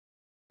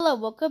Hello,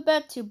 welcome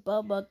back to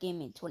Bubba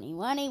Gaming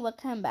 2020.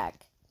 Welcome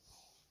back.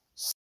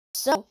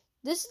 So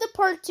this is the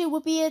part 2.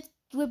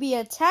 Will be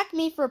attack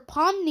me for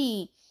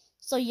POMNI.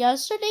 So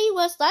last time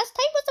was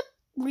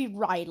a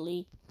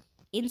Riley,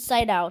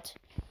 Inside Out.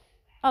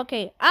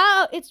 Okay,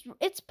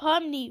 it's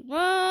POMNI.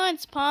 Run,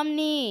 it's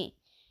POMNI.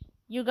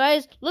 You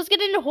guys, let's get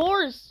in the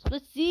horse.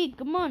 Let's see.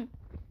 Come on,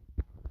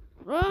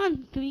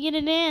 run. Can we get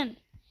it in?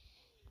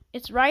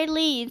 It's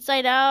Riley,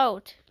 Inside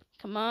Out.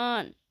 Come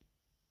on.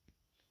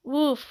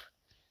 Woof.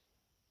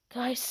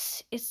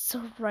 Guys, it's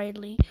so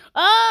Riley.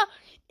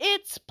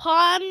 It's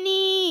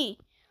POMNI.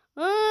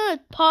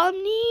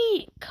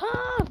 POMNI.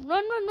 Come,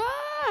 run.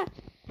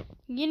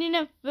 Getting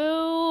the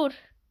food.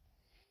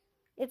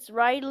 It's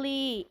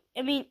Riley.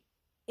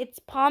 It's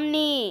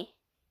POMNI.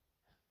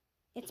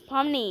 It's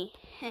POMNI.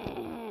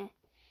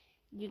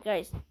 You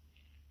guys,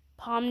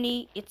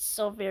 POMNI, it's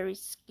so very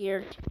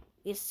scared.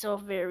 It's so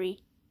very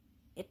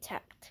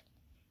attacked.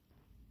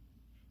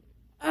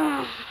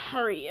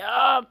 Hurry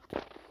up.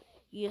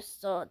 You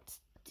saw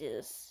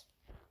this.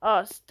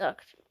 Oh,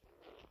 stuck.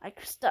 I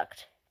stuck.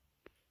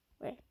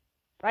 Wait.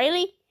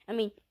 Riley?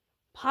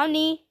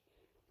 POMNI.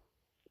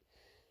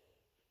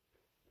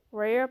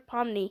 Where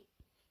POMNI?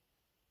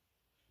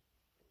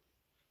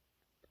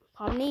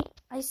 POMNI?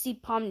 I see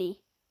POMNI.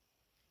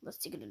 Let's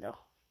take it now.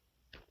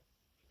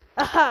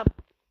 Aha!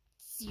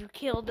 You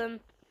killed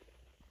him.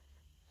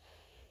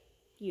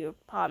 You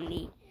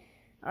POMNI.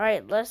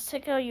 Alright, let's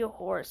take out your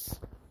horse.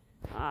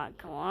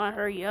 Come on,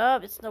 hurry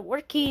up. It's not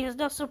working. It's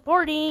not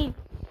supporting.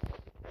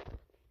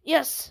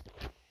 Yes.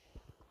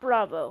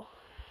 Bravo.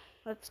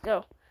 Let's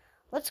go.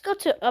 Let's go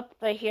to up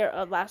right here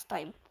last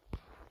time.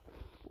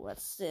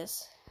 What's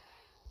this?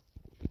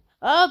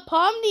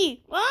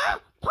 POMNI.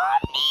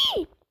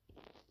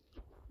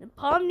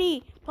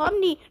 POMNI.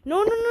 POMNI.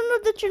 No.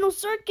 The Channel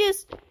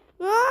Circus.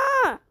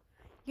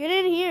 Get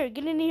in here.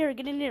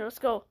 Let's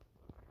go.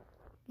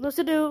 Let's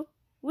do.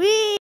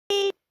 Wee.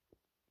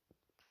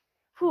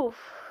 Whew.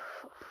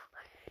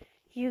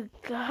 You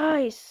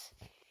guys,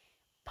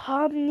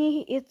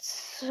 POMNI, it's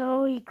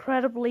so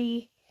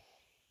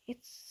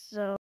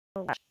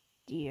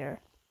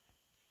dear.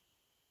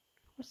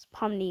 Where's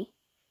POMNI?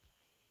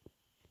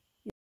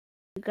 You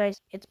guys,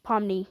 it's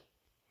POMNI.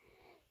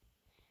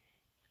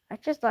 I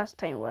just last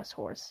time was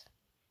horse.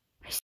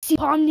 I see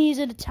POMNI's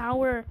in the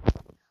tower.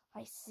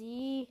 I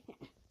see.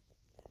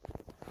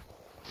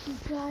 You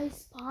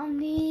guys,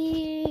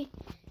 POMNI.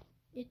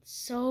 It's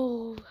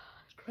so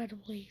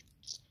incredibly.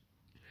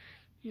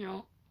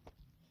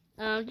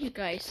 You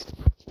guys,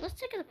 let's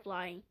take it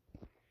flying.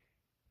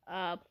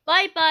 Bye,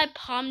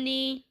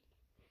 POMNI.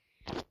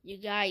 You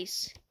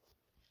guys,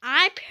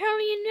 I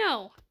apparently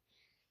know.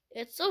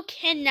 It's so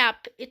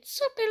kidnapped. It's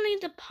so apparently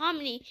the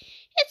POMNI.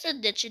 It's a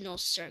digital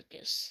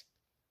circus.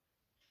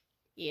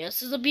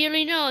 Yes, it's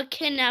apparently a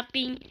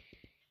kidnapping.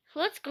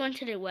 Let's go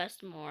into the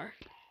west more.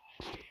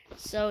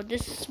 So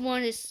this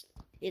one is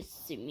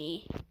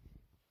me.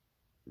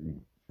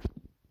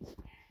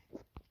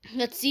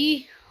 Let's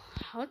see.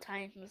 What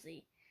time was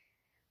it?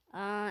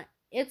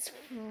 It's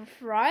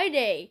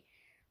Friday.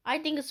 I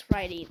think it's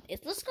Friday.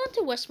 Let's go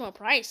to Westmore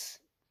Price.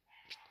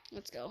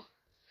 Let's go.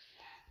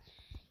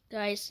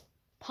 Guys,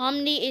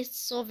 POMNI is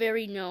so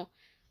very no.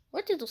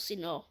 What did you see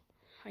no?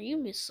 Are you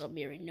miss so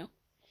very no?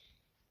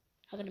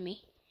 How can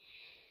me?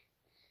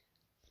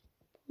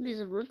 What is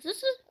it?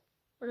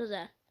 What is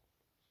that?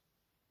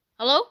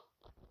 Hello?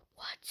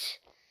 What?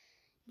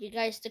 You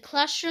guys, the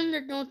classroom,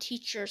 there's no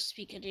teacher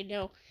speaking. They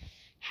know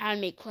how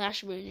to make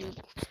classroom with a new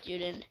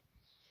student.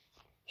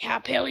 Yeah,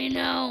 apparently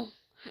no.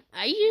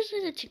 I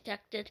usually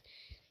detect it.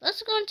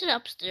 Let's go into the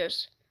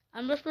upstairs.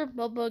 I'm looking for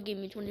Bubba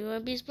Gaming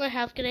 21. Please play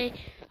half today.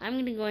 I'm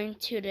gonna go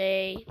into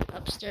the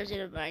upstairs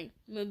in my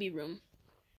movie room.